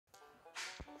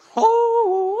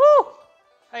Oh,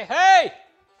 hey, hey!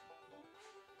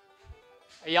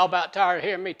 Are y'all about tired of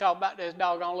hearing me talk about this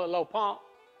doggone little old pump?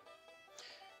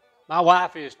 My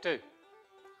wife is too.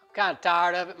 I'm kind of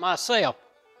tired of it myself.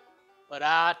 But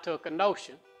I took a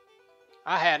notion.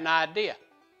 I had an idea.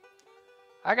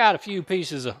 I got a few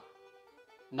pieces of,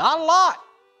 not a lot,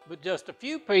 but just a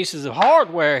few pieces of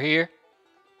hardware here.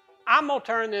 I'm going to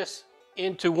turn this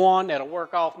into one that'll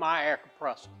work off my air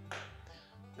compressor.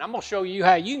 And I'm going to show you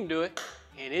how you can do it,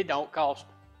 and it don't cost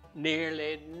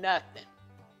nearly nothing.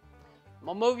 I'm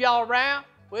going to move y'all around.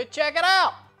 We'll check it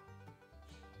out.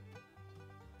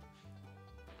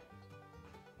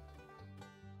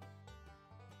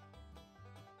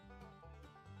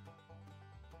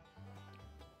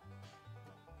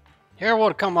 Here's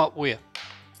what I come up with.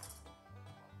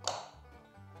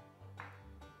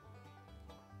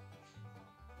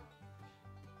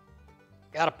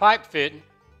 Got a pipe fitting.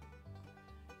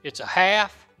 It's a 1/2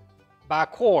 by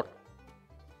 1/4.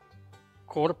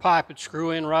 Quarter pipe would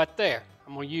screw in right there.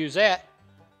 I'm going to use that.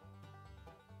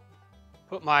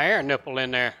 Put my air nipple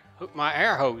in there. Hook my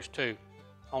air hose to.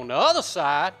 On the other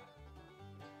side,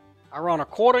 I run a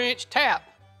 1/4 inch tap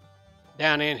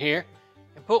down in here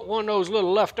and put one of those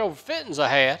little leftover fittings I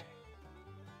had.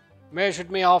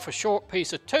 Measured me off a short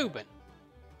piece of tubing.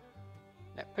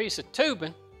 That piece of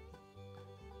tubing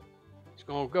is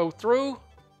going to go through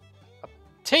a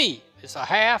T. It's a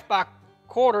 1/2 by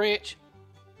 1/4 inch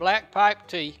black pipe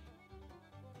T.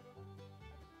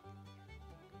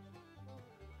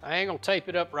 I ain't going to tape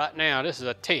it up right now. This is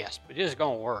a test, but it's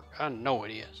going to work. I know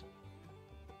it is.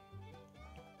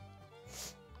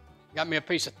 Got me a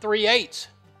piece of 3/8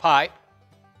 pipe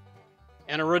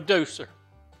and a reducer.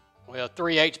 Well,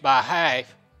 3/8 by 1/2.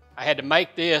 I had to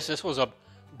make this. This was a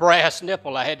brass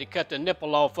nipple. I had to cut the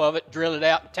nipple off of it, drill it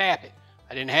out, and tap it.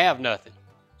 I didn't have nothing.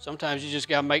 Sometimes you just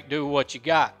got to make do with what you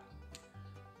got.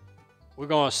 We're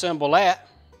going to assemble that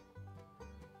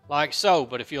like so.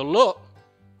 But if you look,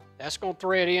 that's going to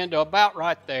thread into about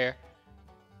right there.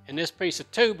 And this piece of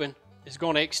tubing is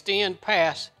going to extend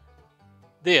past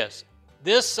this.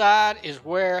 This side is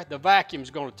where the vacuum is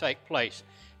going to take place.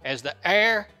 As the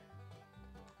air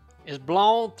is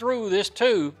blown through this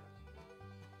tube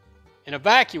and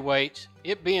evacuates,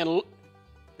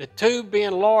 the tube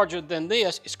being larger than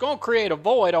this, it's going to create a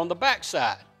void on the back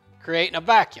side, creating a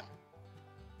vacuum.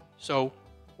 So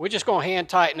we're just going to hand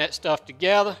tighten that stuff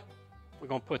together. We're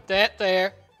going to put that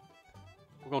there.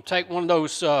 We're going to take one of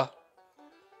those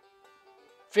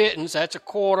fittings, that's a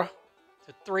 1/4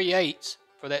 to 3/8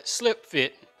 for that slip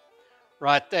fitting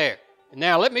right there. And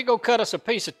now let me go cut us a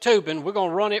piece of tubing. We're going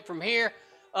to run it from here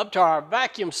up to our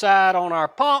vacuum side on our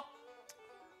pump.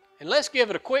 And let's give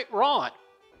it a quick run.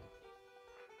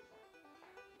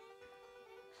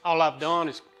 All I've done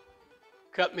is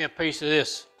cut me a piece of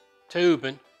this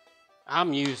tubing.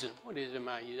 I'm using, what is it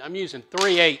I using? I'm using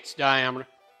 3/8 diameter.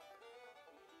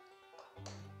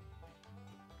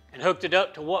 And hooked it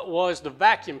up to what was the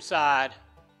vacuum side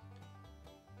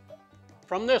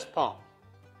from this pump.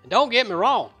 And don't get me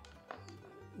wrong,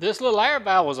 this little air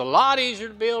valve was a lot easier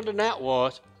to build than that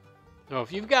was. So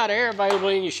if you've got air available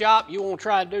in your shop, you want to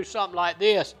try to do something like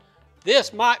this,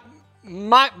 this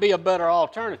might be a better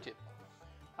alternative.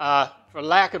 For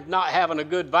lack of not having a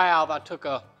good valve, I took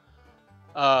a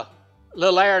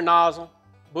little air nozzle,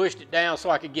 pushed it down so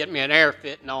I could get me an air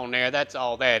fitting on there. That's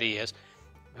all that is.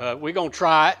 We're going to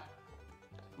try it.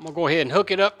 I'm going to go ahead and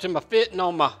hook it up to my fitting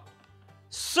on my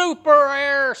super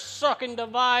air sucking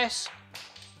device.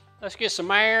 Let's get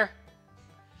some air.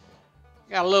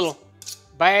 Got a little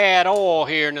bad oil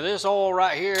here. Now this oil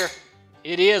right here,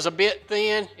 it is a bit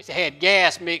thin. It had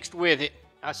gas mixed with it.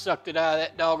 I sucked it out of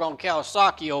that doggone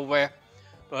Kawasaki over there.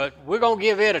 But we're going to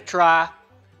give it a try.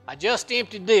 I just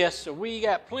emptied this, so we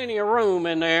got plenty of room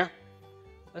in there.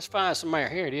 Let's find some air.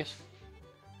 Here it is.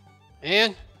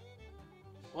 And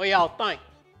what y'all think?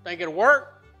 Think it'll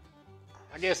work?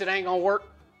 I guess it ain't gonna work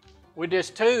with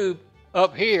this tube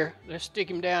up here. Let's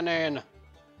stick him down there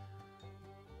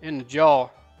in the jar.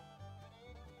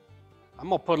 I'm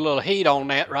gonna put a little heat on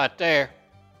that right there.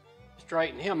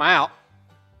 Straighten him out.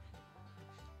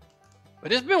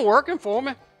 But it's been working for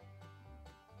me.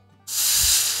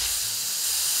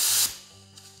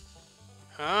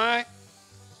 All right,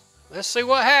 let's see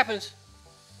what happens.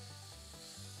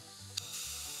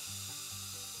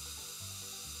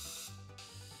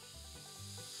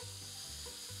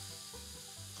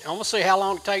 I'm gonna see how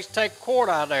long it takes to take a quart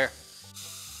out of there.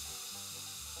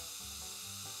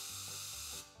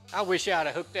 I wish I'd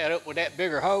have hooked that up with that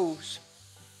bigger hose.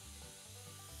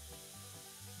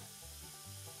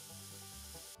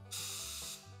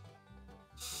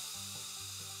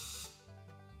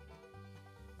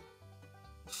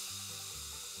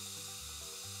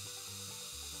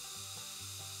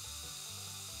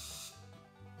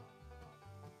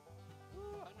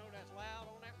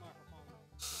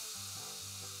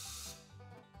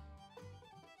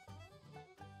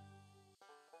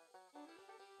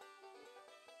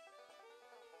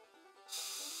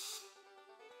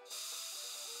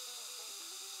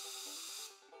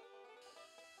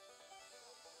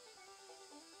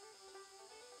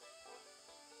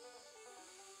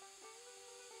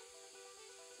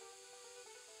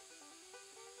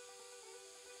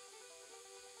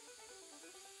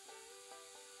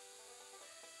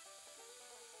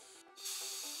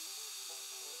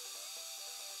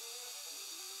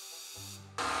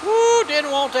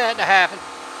 didn't want that to happen.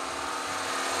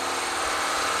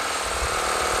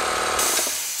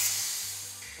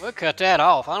 We'll cut that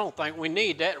off. I don't think we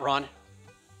need that running.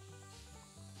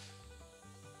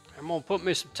 I'm gonna put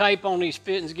me some tape on these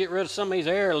fittings, get rid of some of these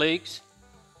air leaks.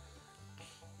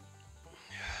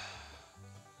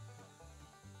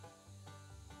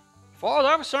 As far as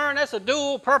I'm concerned, that's a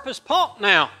dual purpose pump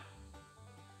now.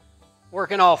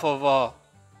 Working off of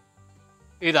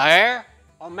either air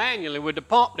or manually with the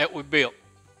pump that we built.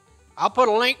 I'll put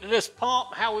a link to this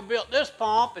pump, how we built this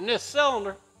pump and this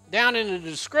cylinder down in the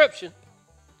description.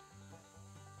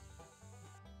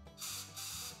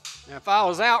 Now, if I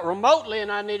was out remotely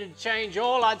and I needed to change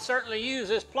oil, I'd certainly use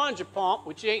this plunger pump,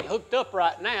 which ain't hooked up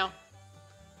right now.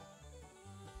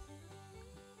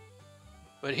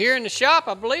 But here in the shop,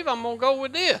 I believe I'm gonna go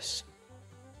with this.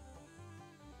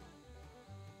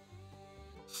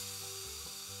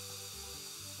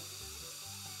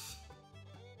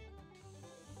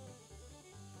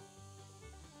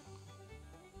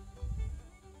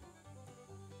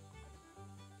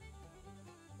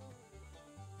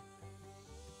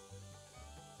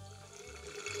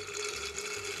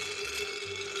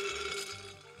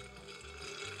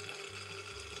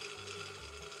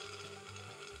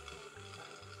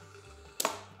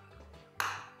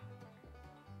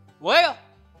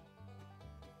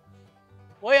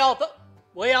 Well,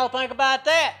 what y'all think about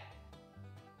that?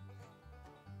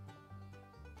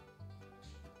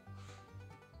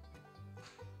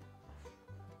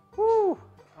 Whew,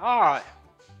 all right.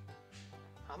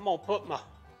 I'm gonna put my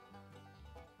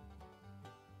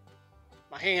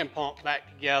hand pump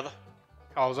back together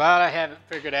because I haven't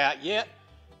figured out yet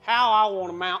how I want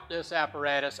to mount this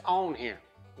apparatus on here.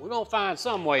 We're gonna find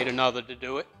some way or another to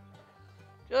do it.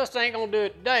 Just ain't gonna do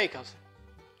it today because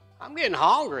I'm getting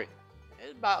hungry.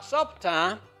 It's about supper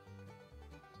time.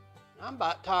 I'm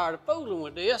about tired of fooling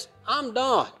with this. I'm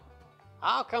done.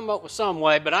 I'll come up with some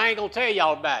way, but I ain't gonna tell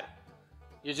y'all about it.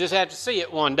 You just have to see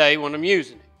it one day when I'm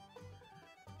using it.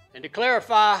 And to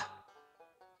clarify,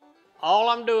 all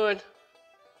I'm doing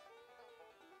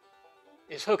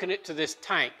is hooking it to this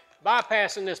tank,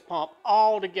 bypassing this pump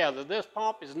altogether. This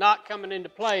pump is not coming into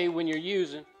play when you're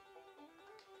using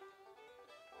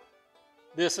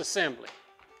this assembly,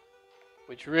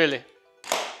 which really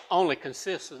only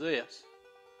consists of this.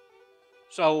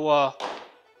 So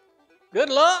good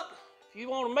luck. If you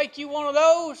want to make you one of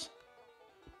those,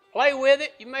 play with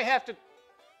it. You may have to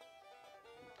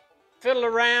fiddle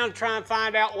around, try and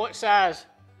find out what size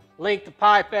length of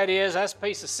pipe that is. That's a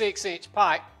piece of 6-inch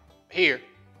pipe here.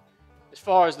 As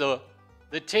far as the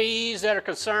T's that are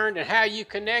concerned and how you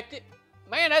connect it,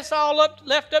 man, that's all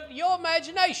left up to your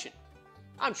imagination.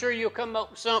 I'm sure you'll come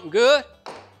up with something good.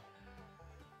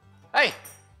 Hey,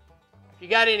 if you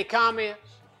got any comments,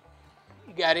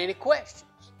 you got any questions,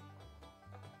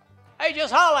 hey,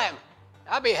 just holler at me.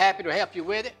 I'll be happy to help you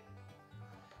with it.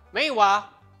 Meanwhile,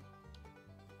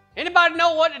 anybody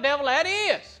know what the devil that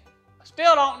is? I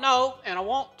still don't know, and I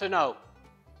want to know.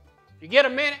 If you get a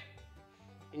minute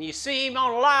and you see him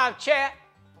on a live chat,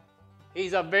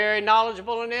 he's a very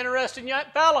knowledgeable and interesting young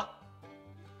fella.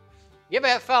 Give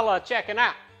that fella a checking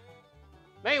out.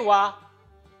 Meanwhile,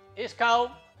 it's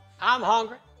cold. I'm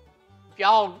hungry. If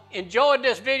y'all enjoyed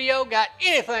this video, got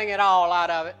anything at all out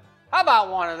of it, how about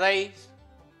one of these?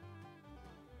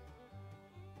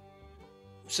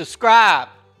 Subscribe.